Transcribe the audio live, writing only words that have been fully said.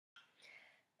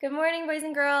Good morning, boys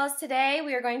and girls. Today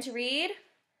we are going to read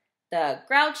The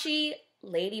Grouchy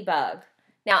Ladybug.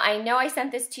 Now, I know I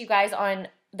sent this to you guys on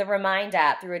the Remind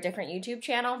app through a different YouTube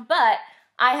channel, but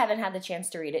I haven't had the chance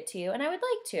to read it to you, and I would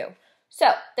like to.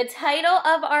 So, the title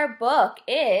of our book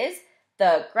is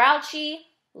The Grouchy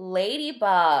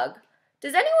Ladybug.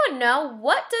 Does anyone know,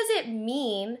 what does it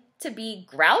mean to be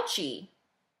grouchy?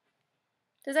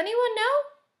 Does anyone know?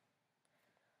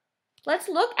 Let's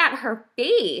look at her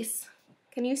face.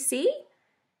 Can you see?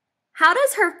 How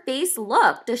does her face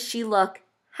look? Does she look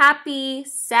happy,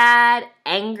 sad,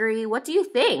 angry? What do you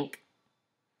think?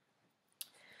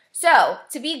 So,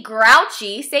 to be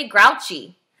grouchy, say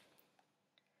grouchy.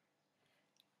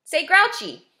 Say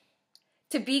grouchy.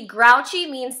 To be grouchy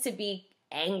means to be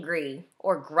angry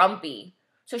or grumpy.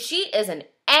 So she is an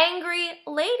angry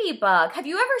ladybug. Have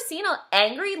you ever seen an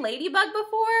angry ladybug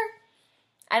before?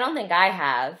 I don't think I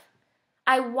have.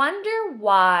 I wonder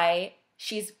why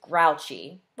she's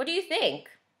grouchy. What do you think?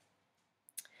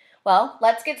 Well,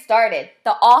 let's get started.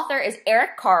 The author is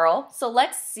Eric Carle, so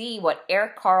let's see what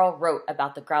Eric Carle wrote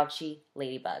about the grouchy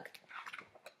ladybug.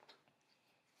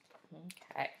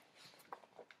 Okay.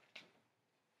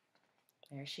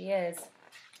 There she is.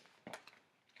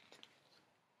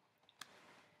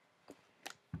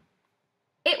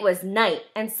 It was night,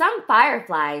 and some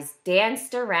fireflies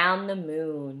danced around the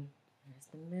moon. There's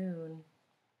the moon.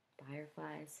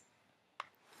 Fireflies.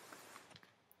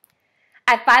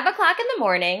 At 5 o'clock in the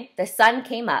morning, the sun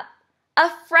came up. A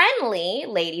friendly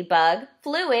ladybug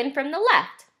flew in from the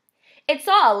left. It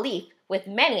saw a leaf with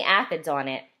many aphids on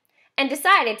it and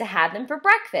decided to have them for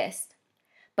breakfast.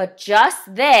 But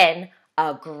just then,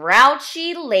 a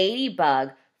grouchy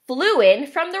ladybug flew in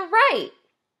from the right.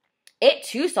 It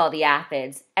too saw the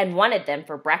aphids and wanted them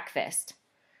for breakfast.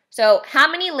 So, how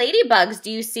many ladybugs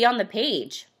do you see on the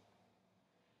page?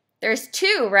 There's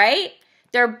two, right?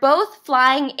 They're both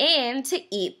flying in to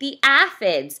eat the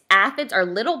aphids. Aphids are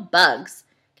little bugs.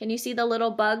 Can you see the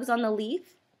little bugs on the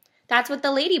leaf? That's what the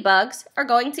ladybugs are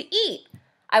going to eat.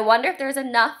 I wonder if there's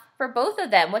enough for both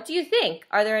of them. What do you think?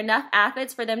 Are there enough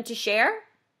aphids for them to share?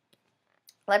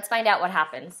 Let's find out what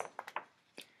happens.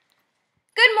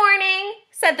 Good morning,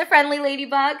 said the friendly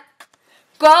ladybug.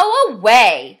 Go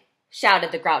away,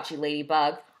 shouted the grouchy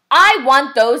ladybug. I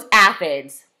want those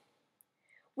aphids.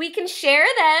 We can share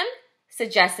them,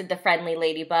 suggested the friendly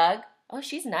ladybug. Oh,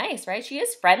 she's nice, right? She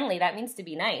is friendly. That means to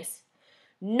be nice.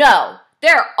 No,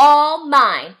 they're all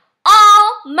mine.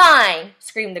 All mine,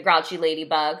 screamed the grouchy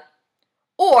ladybug.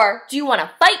 Or do you want to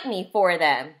fight me for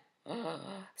them?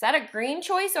 Is that a green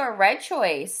choice or a red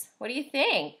choice? What do you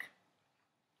think?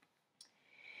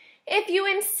 If you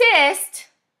insist,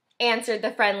 answered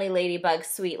the friendly ladybug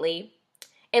sweetly.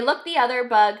 It looked the other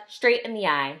bug straight in the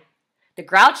eye. The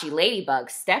grouchy ladybug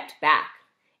stepped back.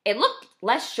 It looked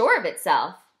less sure of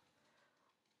itself.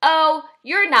 Oh,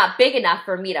 you're not big enough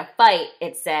for me to fight,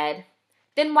 it said.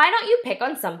 Then why don't you pick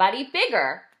on somebody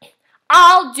bigger?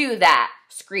 I'll do that,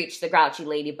 screeched the grouchy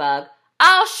ladybug.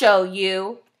 I'll show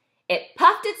you. It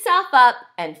puffed itself up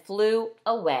and flew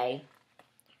away.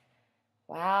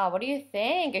 Wow, what do you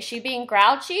think? Is she being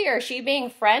grouchy or is she being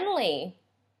friendly?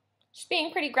 She's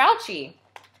being pretty grouchy.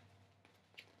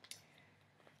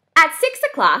 At 6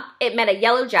 o'clock, it met a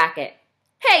yellow jacket.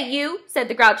 Hey, you, said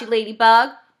the grouchy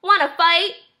ladybug. Want to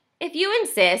fight? If you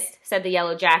insist, said the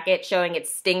yellow jacket, showing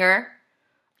its stinger.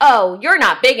 Oh, you're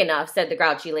not big enough, said the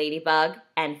grouchy ladybug,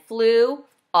 and flew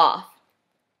off.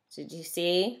 Did you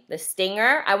see the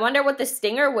stinger? I wonder what the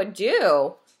stinger would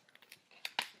do.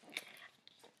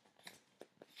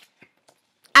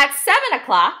 At 7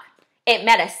 o'clock, it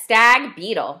met a stag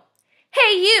beetle.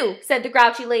 Hey, you, said the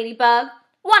grouchy ladybug.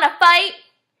 Want to fight?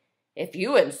 If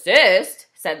you insist,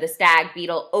 said the stag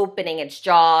beetle, opening its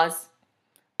jaws.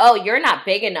 Oh, you're not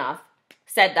big enough,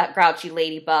 said that grouchy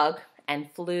ladybug,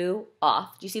 and flew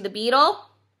off. Do you see the beetle?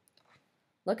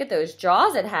 Look at those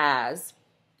jaws it has.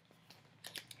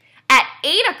 At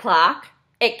 8 o'clock,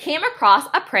 it came across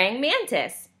a praying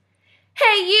mantis.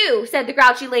 Hey, you, said the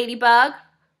grouchy ladybug.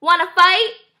 Want to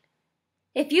fight?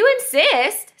 If you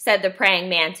insist, said the praying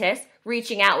mantis,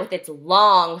 reaching out with its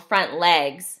long front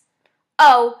legs.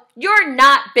 Oh, you're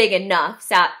not big enough,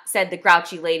 said the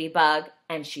grouchy ladybug,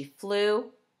 and she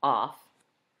flew off.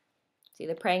 See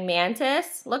the praying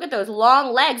mantis? Look at those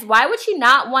long legs. Why would she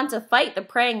not want to fight the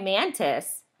praying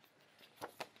mantis?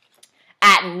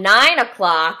 At 9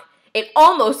 o'clock, it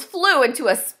almost flew into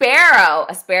a sparrow.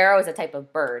 A sparrow is a type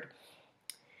of bird.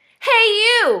 Hey,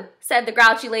 you, said the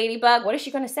grouchy ladybug. What is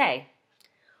she going to say?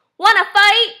 Want to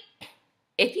fight?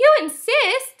 If you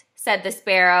insist, said the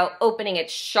sparrow, opening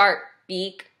its sharp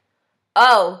beak.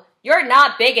 Oh, you're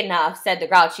not big enough, said the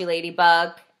grouchy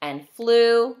ladybug, and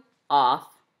flew off.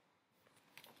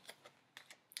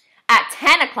 At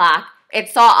 10 o'clock, it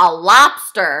saw a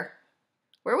lobster.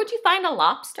 Where would you find a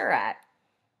lobster at?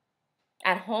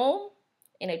 At home?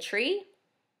 In a tree?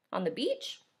 On the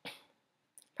beach?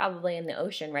 Probably in the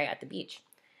ocean, right at the beach.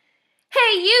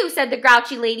 "Hey, you," said the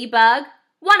grouchy ladybug.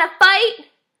 "Wanna fight?"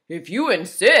 "If you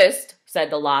insist," said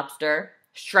the lobster,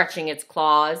 stretching its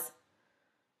claws.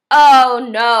 "Oh,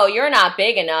 no, you're not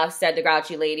big enough," said the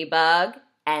grouchy ladybug,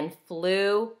 and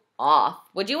flew off.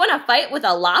 Would you want to fight with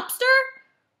a lobster?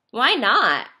 Why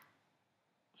not?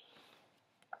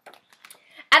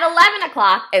 At 11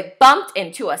 o'clock, it bumped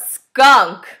into a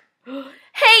skunk.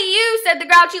 "Hey, you," said the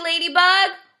grouchy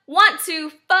ladybug. "Want to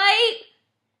fight?"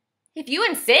 "If you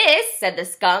insist," said the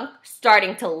skunk,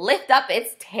 starting to lift up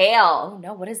its tail. Oh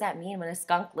no, what does that mean when a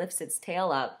skunk lifts its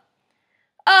tail up?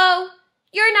 "Oh,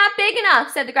 you're not big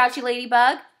enough," said the grouchy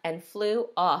ladybug, and flew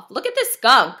off. Look at the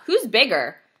skunk. Who's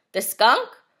bigger, the skunk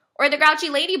or the grouchy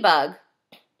ladybug?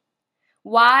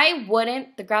 Why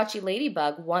wouldn't the grouchy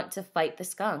ladybug want to fight the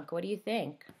skunk? What do you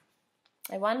think?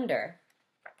 I wonder.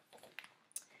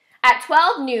 At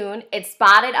 12 noon, it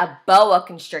spotted a boa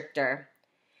constrictor.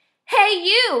 "Hey,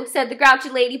 you," said the grouchy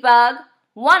ladybug.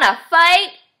 "Wanna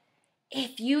fight?"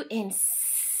 "If you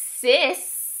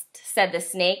insist," said the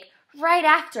snake, "right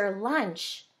after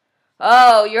lunch."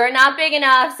 "Oh, you're not big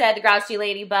enough," said the grouchy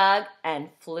ladybug,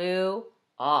 and flew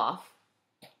off.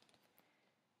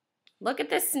 Look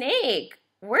at the snake.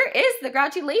 Where is the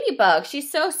grouchy ladybug?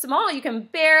 She's so small, you can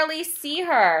barely see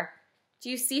her.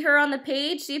 Do you see her on the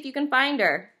page? See if you can find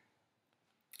her.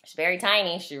 She's very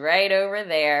tiny. She's right over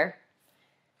there.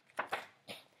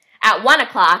 At 1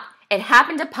 o'clock, it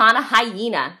happened upon a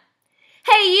hyena.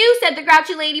 "Hey, you," said the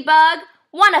grouchy ladybug.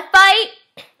 "Wanna fight?"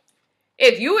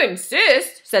 "If you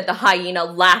insist," said the hyena,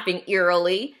 laughing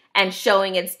eerily and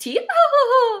showing its teeth.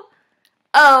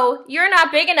 "Oh, you're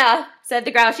not big enough," said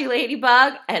the grouchy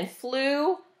ladybug, and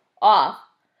flew off.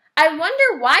 I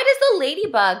wonder, why does the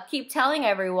ladybug keep telling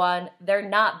everyone they're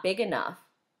not big enough?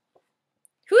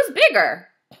 Who's bigger?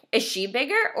 Is she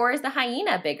bigger or is the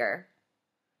hyena bigger?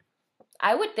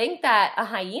 I would think that a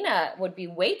hyena would be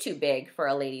way too big for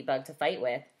a ladybug to fight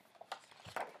with.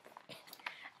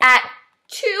 At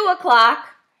 2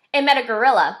 o'clock, it met a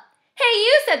gorilla. "Hey,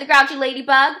 you," said the grouchy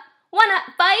ladybug. "Wanna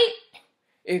fight?"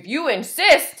 "If you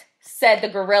insist," said the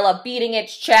gorilla, beating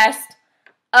its chest.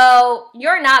 "Oh,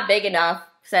 you're not big enough,"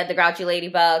 said the grouchy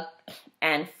ladybug,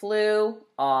 and flew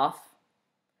off.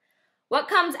 What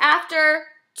comes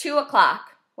after 2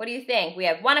 o'clock? What do you think? We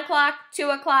have 1 o'clock, 2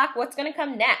 o'clock. What's going to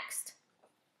come next?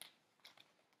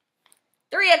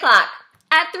 3 o'clock.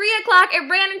 At 3 o'clock, it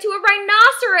ran into a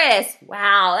rhinoceros.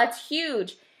 Wow, that's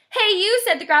huge. "Hey, you,"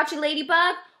 said the grouchy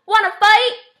ladybug. "Wanna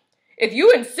fight?" "If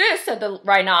you insist," said the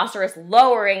rhinoceros,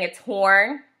 lowering its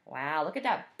horn. Wow, look at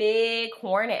that big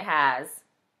horn it has.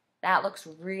 That looks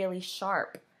really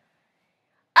sharp.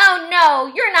 "Oh no,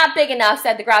 you're not big enough,"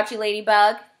 said the grouchy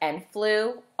ladybug, and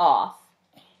flew off.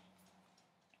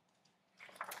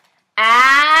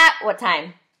 At what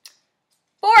time?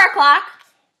 4 o'clock,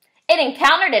 it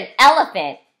encountered an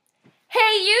elephant.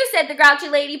 "Hey, you," said the grouchy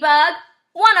ladybug.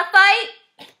 "Wanna fight?"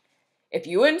 "If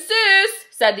you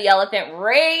insist," said the elephant,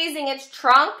 raising its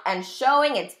trunk and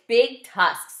showing its big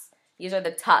tusks. These are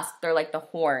the tusks. They're like the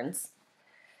horns.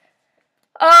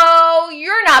 "Oh,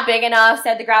 you're not big enough,"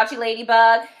 said the grouchy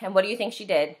ladybug. And what do you think she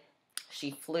did?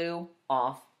 She flew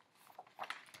off.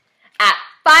 At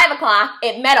 5 o'clock,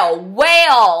 it met a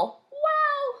whale.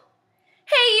 Wow.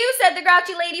 "Hey, you," said the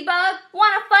grouchy ladybug.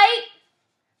 "Wanna fight?"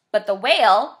 But the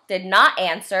whale did not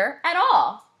answer at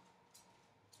all.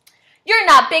 "You're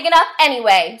not big enough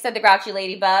anyway," said the grouchy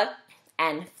ladybug,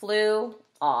 and flew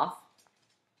off.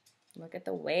 Look at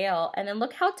the whale, and then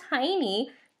look how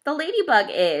tiny the ladybug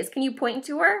is. Can you point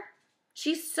to her?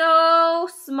 She's so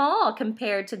small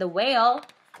compared to the whale.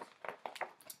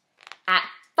 At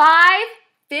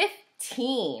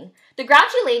 5:15, the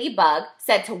grouchy ladybug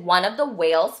said to one of the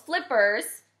whale's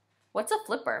flippers. What's a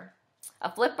flipper?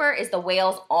 A flipper is the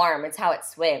whale's arm. It's how it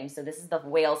swims. So this is the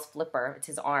whale's flipper. It's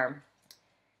his arm.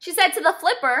 She said to the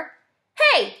flipper,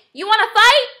 "Hey, you want to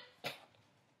fight?"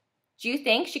 Do you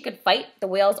think she could fight the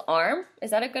whale's arm?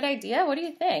 Is that a good idea? What do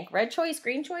you think? Red choice,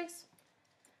 green choice?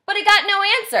 But it got no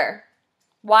answer.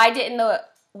 Why didn't the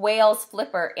whale's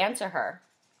flipper answer her?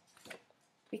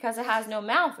 Because it has no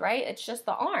mouth, right? It's just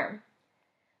the arm.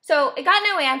 So it got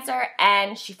no answer,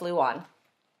 and she flew on.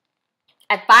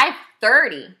 At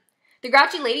 5:30, the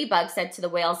grouchy ladybug said to the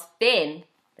whale's fin,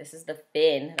 this is the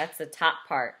fin, that's the top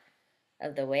part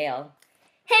of the whale.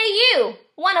 "Hey, you,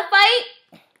 wanna fight?"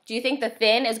 Do you think the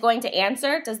fin is going to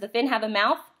answer? Does the fin have a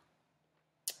mouth?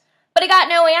 But but it got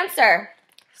no answer.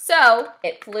 So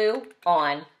it flew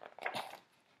on.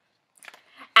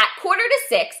 At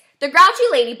 5:45, the grouchy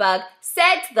ladybug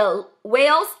said to the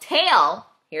whale's tail,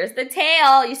 here's the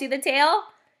tail, you see the tail?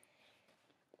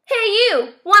 Hey you,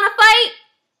 wanna fight?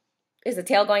 Is the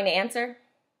tail going to answer?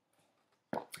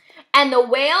 And the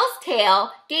whale's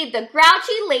tail gave the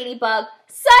grouchy ladybug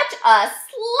such a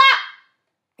slap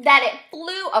that it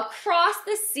flew across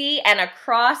the sea and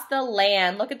across the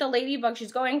land. Look at the ladybug,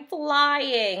 she's going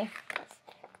flying.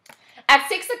 At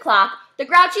 6 o'clock, the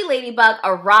grouchy ladybug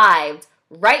arrived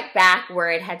right back where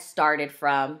it had started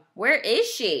from. Where is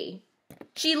she?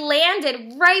 She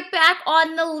landed right back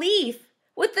on the leaf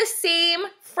with the same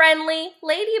friendly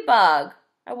ladybug.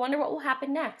 I wonder what will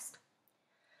happen next.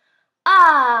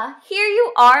 Ah, here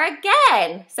you are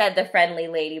again, said the friendly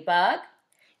ladybug.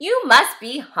 You must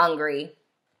be hungry.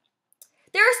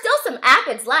 There are still some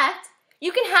aphids left.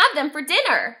 You can have them for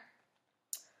dinner.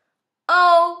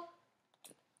 Oh,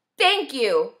 thank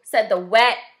you, said the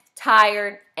wet,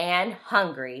 tired, and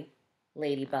hungry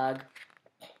ladybug.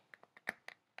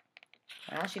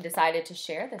 Well, she decided to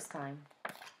share this time.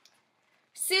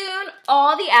 Soon,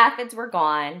 all the aphids were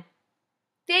gone.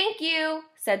 Thank you,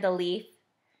 said the leaf.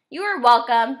 You are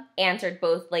welcome, answered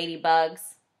both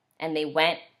ladybugs, and they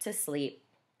went to sleep.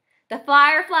 The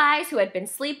fireflies, who had been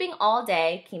sleeping all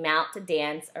day, came out to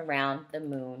dance around the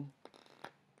moon.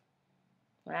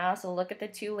 Wow, so look at the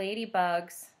two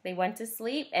ladybugs. They went to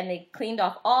sleep and they cleaned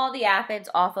off all the aphids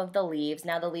off of the leaves.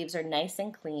 Now the leaves are nice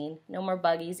and clean. No more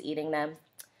buggies eating them.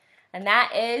 And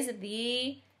that is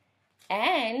the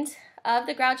end of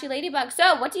the grouchy ladybug.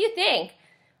 So what do you think?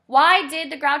 Why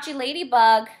did the grouchy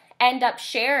ladybug end up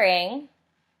sharing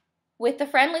with the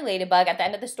friendly ladybug at the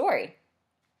end of the story?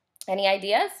 Any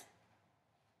ideas?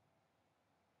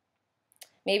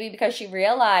 Maybe because she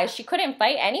realized she couldn't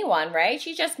fight anyone, right?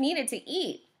 She just needed to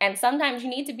eat. And sometimes you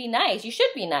need to be nice. You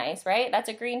should be nice, right? That's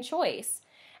a green choice.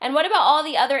 And what about all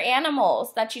the other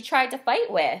animals that she tried to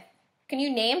fight with? Can you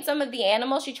name some of the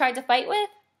animals she tried to fight with?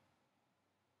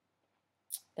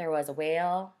 There was a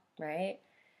whale, right?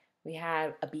 We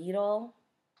had a beetle.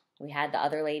 We had the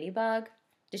other ladybug.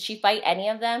 Did she fight any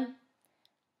of them?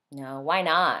 No, why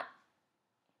not?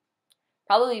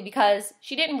 Probably because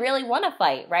she didn't really want to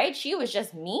fight, right? She was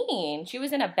just mean. She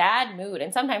was in a bad mood,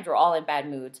 and sometimes we're all in bad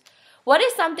moods. What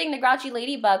is something the grouchy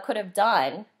ladybug could have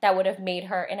done that would have made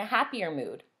her in a happier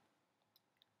mood?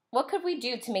 What could we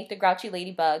do to make the grouchy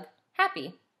ladybug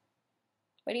happy?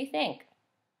 What do you think?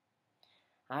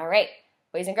 All right,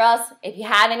 boys and girls, if you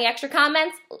have any extra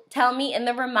comments, tell me in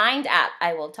the Remind app.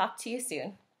 I will talk to you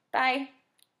soon. Bye.